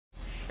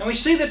And we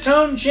see the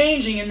tone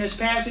changing in this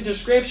passage of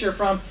Scripture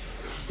from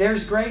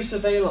there's grace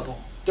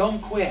available,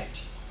 don't quit,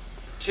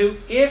 to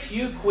if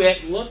you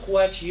quit, look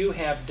what you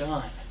have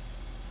done.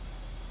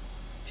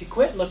 If you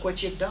quit, look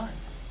what you've done.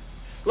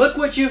 Look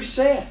what you've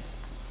said.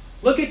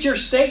 Look at your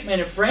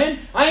statement, friend.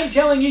 I am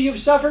telling you, you've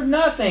suffered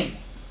nothing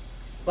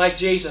like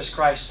Jesus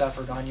Christ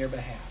suffered on your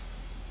behalf.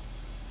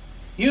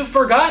 You've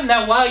forgotten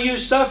that while you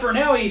suffer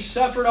now, He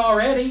suffered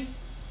already.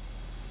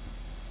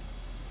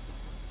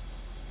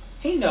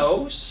 He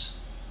knows.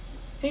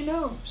 He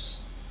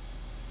knows.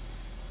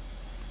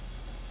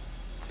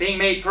 Being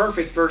made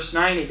perfect, verse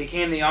 9, He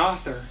became the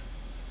author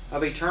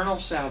of eternal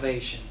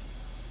salvation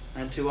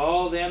unto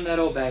all them that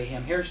obey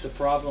Him. Here's the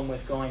problem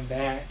with going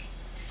back.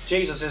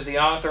 Jesus is the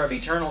author of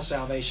eternal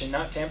salvation,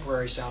 not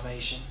temporary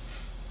salvation.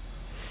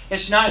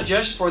 It's not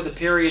just for the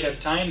period of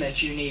time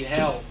that you need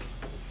help.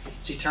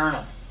 It's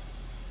eternal.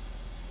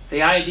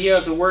 The idea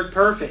of the word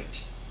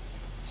perfect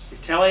is the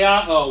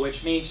teleao,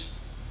 which means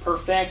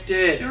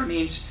perfected, or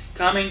means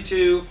coming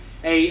to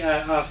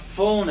a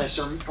fullness,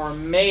 or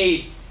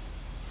made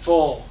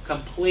full,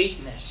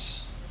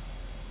 completeness.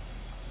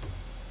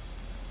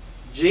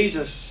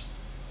 Jesus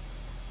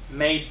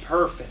made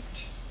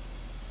perfect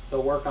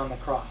the work on the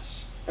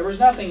cross. There was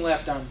nothing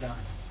left undone.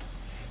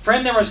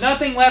 Friend, there was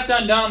nothing left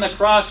undone on the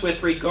cross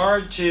with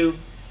regard to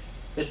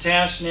the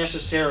task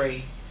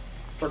necessary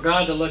for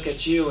God to look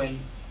at you and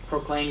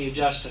proclaim you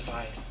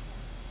justified.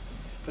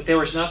 But there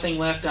was nothing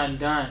left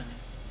undone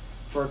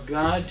for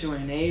God to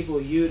enable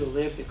you to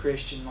live the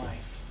Christian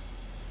life.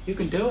 You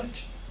can do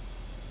it.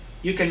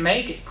 You can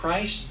make it.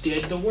 Christ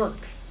did the work.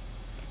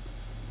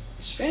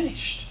 It's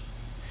finished.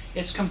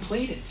 It's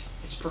completed.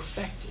 It's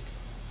perfected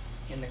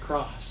in the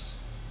cross.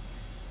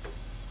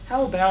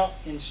 How about,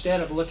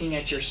 instead of looking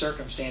at your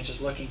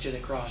circumstances, looking to the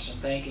cross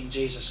and thanking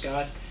Jesus,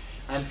 God,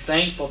 I'm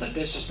thankful that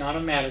this is not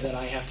a matter that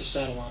I have to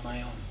settle on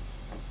my own.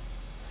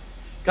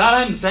 God,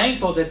 I'm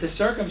thankful that the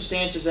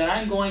circumstances that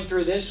I'm going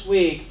through this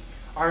week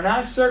are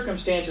not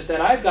circumstances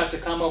that I've got to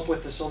come up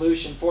with the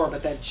solution for,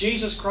 but that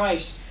Jesus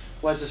Christ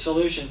was the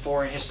solution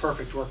for in His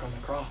perfect work on the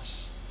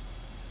cross.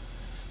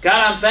 God,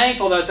 I'm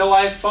thankful that though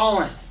I've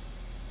fallen,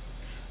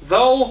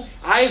 though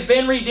I've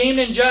been redeemed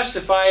and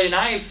justified and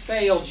I have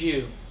failed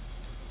You,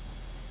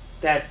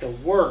 that the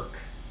work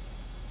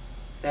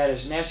that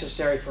is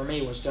necessary for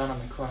me was done on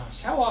the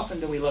cross. How often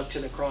do we look to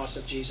the cross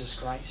of Jesus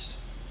Christ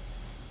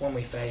when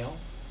we fail?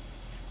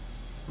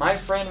 My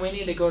friend, we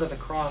need to go to the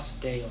cross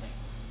daily.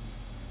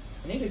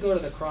 We need to go to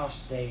the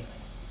cross daily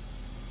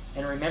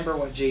and remember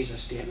what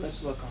Jesus did.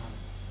 Let's look on.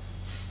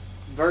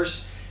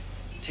 Verse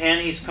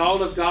 10, He's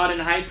called of God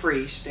and high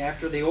priest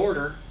after the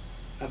order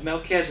of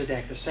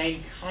Melchizedek, the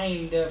same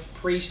kind of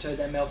priesthood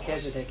that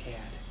Melchizedek had.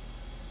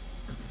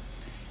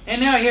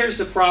 And now here's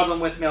the problem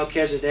with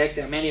Melchizedek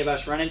that many of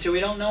us run into. We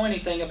don't know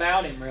anything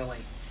about him, really.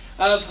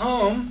 Of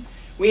whom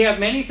we have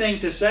many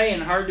things to say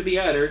and hard to be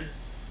uttered,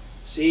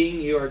 seeing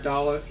ye are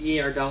dull of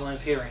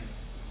hearing.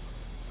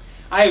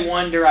 I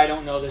wonder, I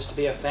don't know this to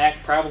be a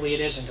fact, probably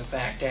it isn't a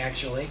fact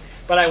actually,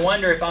 but I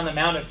wonder if on the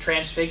Mount of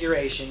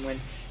Transfiguration,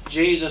 when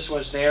Jesus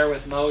was there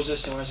with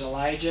Moses and was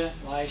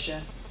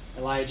Moses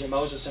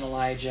and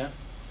Elijah,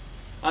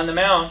 on the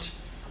Mount,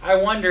 I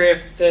wonder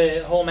if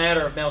the whole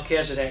matter of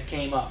Melchizedek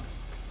came up.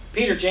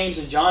 Peter, James,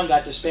 and John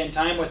got to spend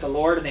time with the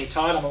Lord, and they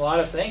taught him a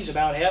lot of things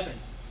about heaven.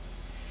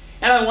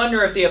 And I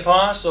wonder if the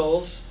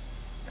apostles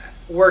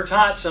were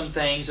taught some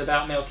things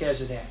about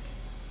Melchizedek.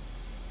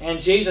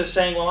 And Jesus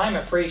saying, well, I'm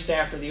a priest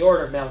after the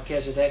order of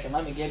Melchizedek, and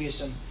let me give you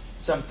some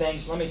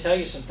things, let me tell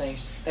you some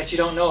things that you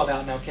don't know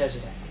about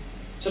Melchizedek.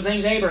 Some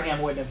things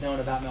Abraham wouldn't have known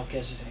about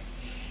Melchizedek.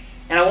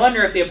 And I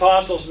wonder if the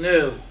apostles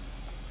knew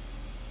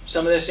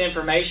some of this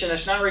information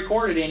that's not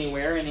recorded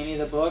anywhere in any of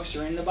the books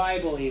or in the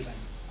Bible even.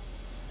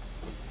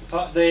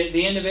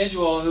 The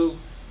individual who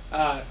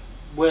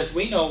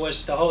we know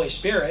was the Holy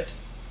Spirit.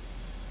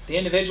 The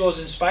individual was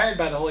inspired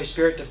by the Holy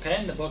Spirit to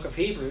pen the book of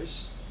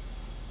Hebrews.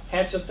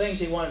 Had some things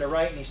he wanted to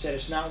write, and he said,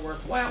 it's not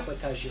worthwhile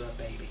because you're a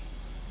baby.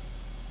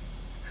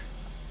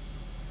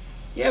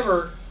 You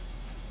ever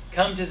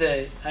come to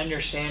the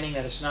understanding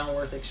that it's not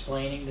worth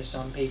explaining to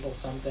some people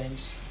some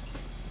things?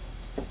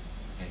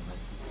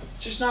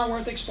 It's just not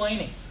worth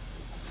explaining.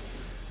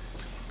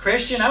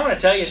 Christian, I want to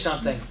tell you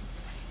something.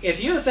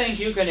 If you think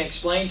you can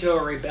explain to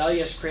a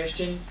rebellious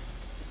Christian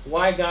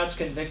why God's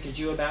convicted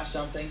you about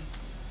something,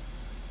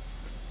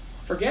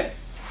 forget it.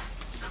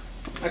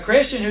 A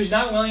Christian who's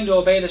not willing to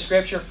obey the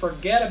Scripture,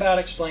 forget about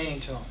explaining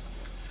to him.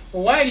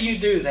 Well, why do you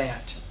do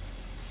that?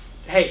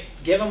 Hey,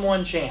 give them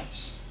one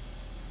chance.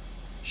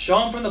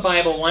 Show them from the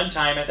Bible one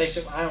time. If they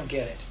say, I don't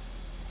get it,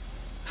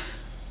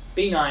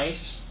 be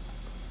nice.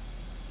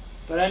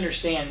 But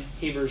understand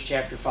Hebrews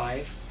chapter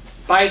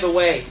 5. By the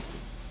way,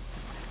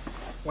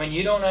 when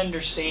you don't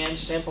understand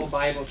simple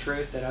Bible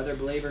truth that other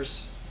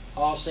believers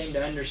all seem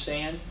to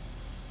understand,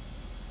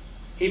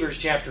 Hebrews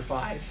chapter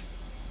 5.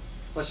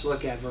 Let's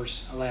look at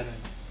verse 11,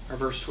 or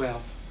verse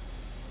 12.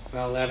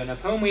 Well, 11.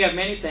 Of whom we have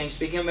many things,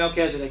 speaking of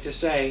Melchizedek, to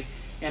say,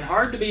 and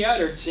hard to be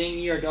uttered, seeing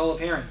ye are dull of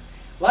hearing.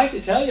 I'd like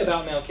to tell you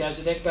about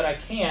Melchizedek, but I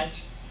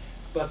can't,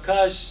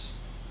 Because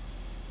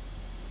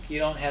you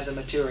don't have the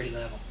maturity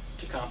level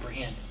to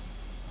comprehend it.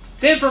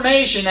 It's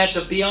information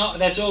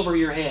that's over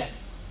your head.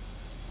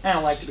 I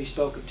don't like to be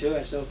spoken to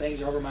as though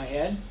things are over my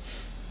head.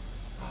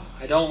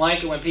 I don't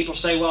like it when people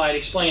say, well, I'd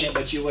explain it,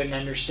 but you wouldn't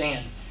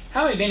understand.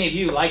 How many of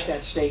you like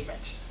that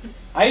statement?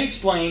 I'd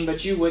explain,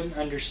 but you wouldn't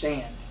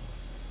understand.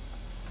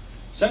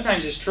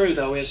 Sometimes it's true,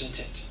 though, isn't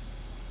it?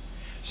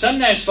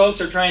 Sometimes folks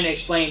are trying to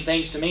explain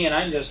things to me, and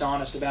I'm just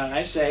honest about it.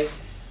 I say,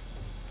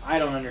 I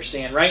don't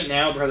understand. Right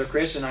now, Brother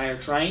Chris and I are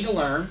trying to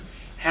learn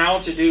how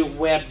to do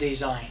web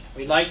design.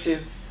 We'd like to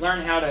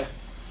learn how to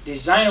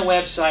design a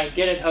website,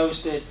 get it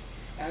hosted,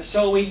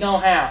 so we know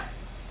how.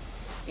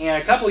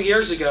 And a couple of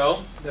years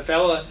ago, the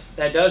fellow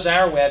that does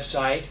our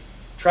website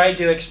tried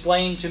to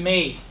explain to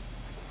me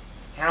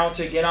how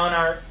to get on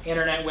our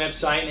internet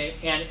website,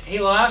 and he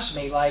lost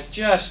me like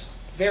just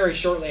very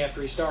shortly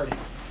after he started.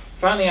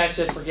 Finally, I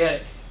said, forget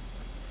it.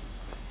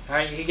 All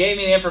right, he gave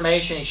me the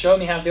information. He showed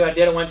me how to do it. I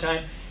did it one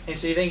time. And he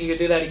said, you think you could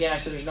do that again? I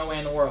said, there's no way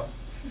in the world.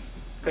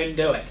 Couldn't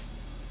do it.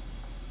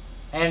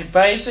 And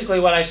basically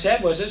what I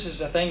said was, this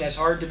is a thing that's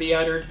hard to be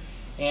uttered,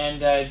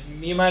 and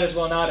you might as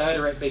well not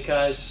utter it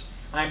because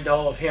I'm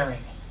dull of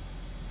hearing.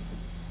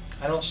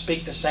 I don't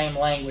speak the same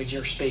language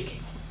you're speaking.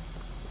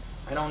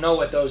 I don't know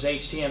what those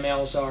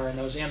HTMLs are and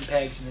those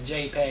MPEGs and the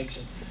JPEGs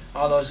and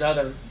all those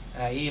other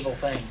evil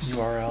things.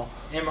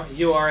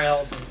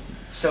 URLs and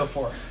so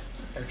forth.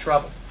 They're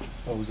trouble.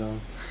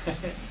 Ozone.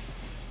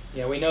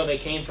 Yeah, we know they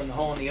came from the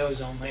hole in the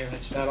ozone layer.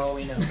 That's about all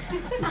we know.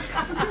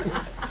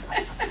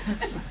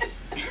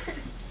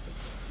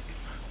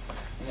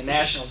 And the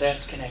national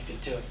debt's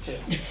connected to it, too.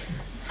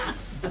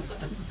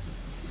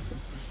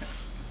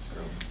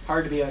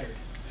 Hard to be uttered.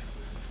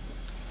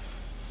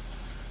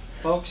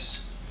 Folks,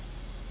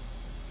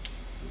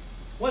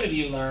 what have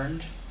you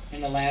learned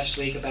in the last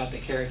week about the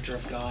character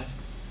of God?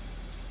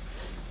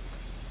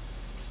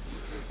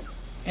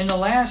 In the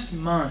last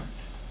month,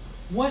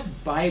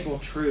 what Bible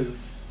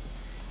truth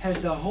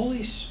has the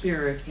Holy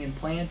Spirit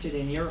implanted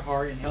in your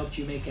heart and helped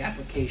you make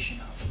application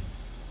of?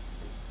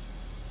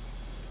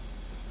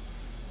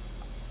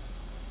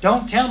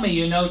 Don't tell me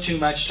you know too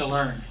much to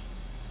learn.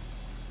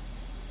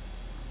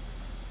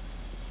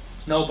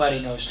 Nobody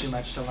knows too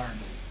much to learn.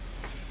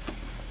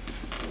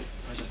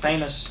 There's a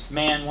famous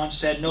man once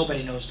said,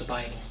 nobody knows the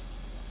Bible.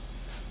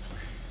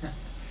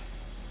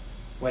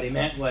 What he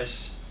meant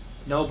was,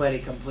 nobody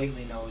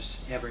completely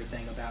knows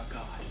everything about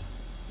God.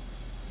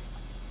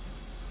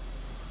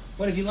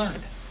 What have you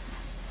learned?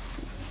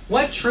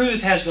 What truth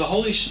has the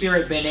Holy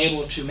Spirit been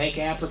able to make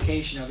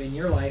application of in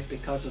your life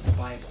because of the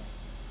Bible?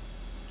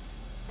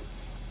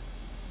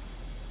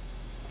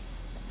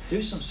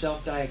 Do some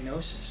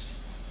self-diagnosis.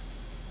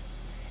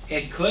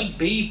 It could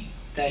be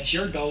that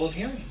you're dull of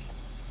hearing,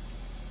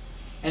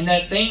 and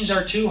that things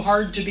are too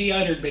hard to be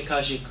uttered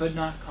because you could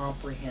not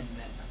comprehend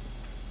them.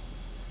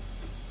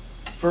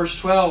 Verse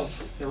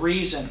 12, the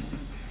reason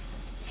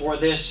for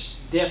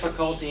this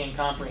difficulty in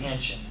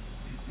comprehension.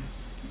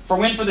 For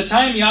when for the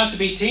time you ought to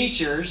be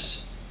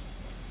teachers,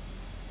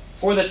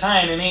 for the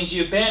time, it means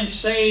you've been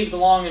saved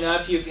long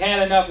enough, you've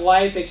had enough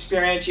life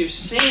experience, you've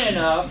seen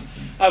enough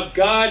of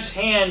God's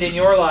hand in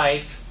your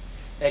life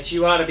that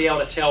you ought to be able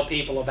to tell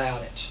people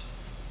about it.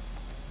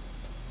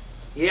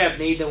 You have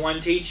need that one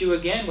teach you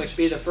again, which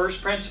be the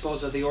first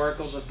principles of the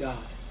oracles of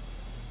God.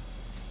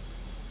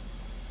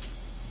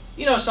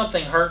 You know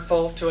something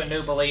hurtful to a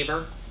new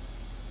believer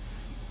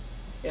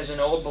is an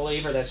old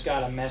believer that's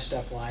got a messed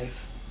up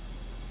life.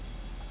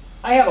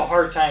 I have a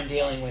hard time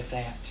dealing with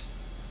that.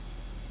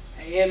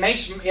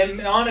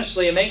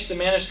 Honestly, it makes the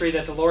ministry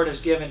that the Lord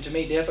has given to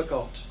me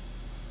difficult.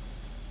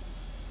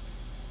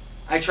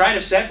 I try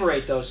to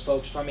separate those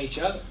folks from each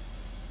other.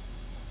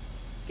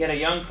 Get a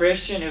young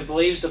Christian who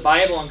believes the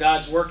Bible and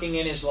God's working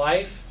in his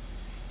life,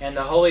 and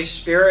the Holy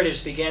Spirit is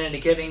beginning to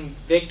give him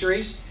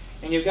victories,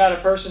 and you've got a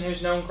person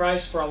who's known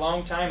Christ for a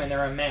long time and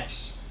they're a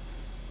mess.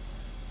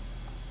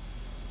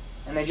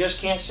 And they just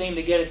can't seem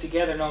to get it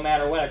together no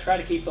matter what. I try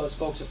to keep those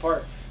folks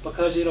apart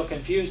because it'll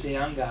confuse the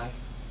young guy.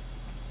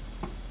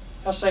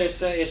 I'll say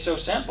it's so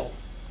simple.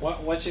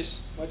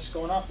 What's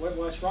going on?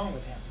 What's wrong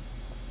with him?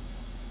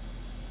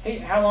 Hey,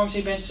 how long's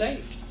he been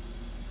saved?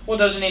 Well,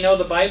 doesn't he know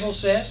the Bible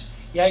says?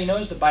 Yeah, he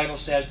knows the Bible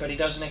says, but he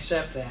doesn't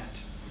accept that.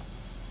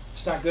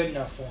 It's not good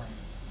enough for him.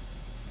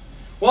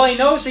 Well, he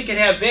knows he can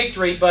have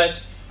victory,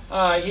 but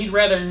he'd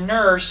rather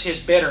nurse his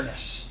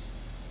bitterness.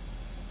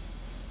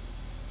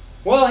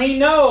 Well, he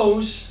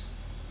knows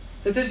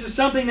that this is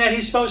something that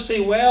he's supposed to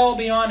be well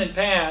beyond and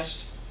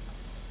past,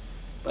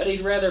 but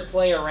he'd rather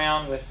play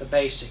around with the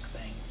basic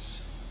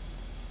things.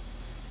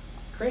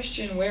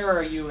 Christian, where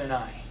are you and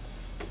I?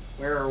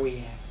 Where are we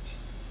at?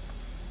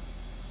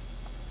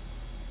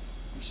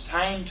 It's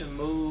time to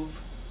move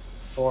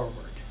forward.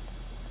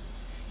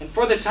 And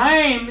for the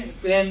time,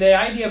 and the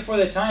idea for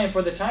the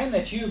time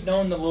that you've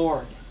known the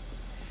Lord,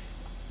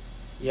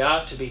 you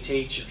ought to be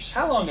teachers.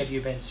 How long have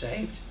you been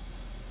saved?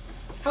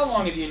 How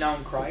long have you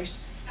known Christ?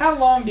 How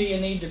long do you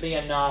need to be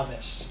a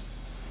novice?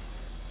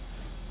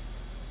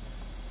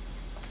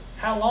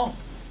 How long?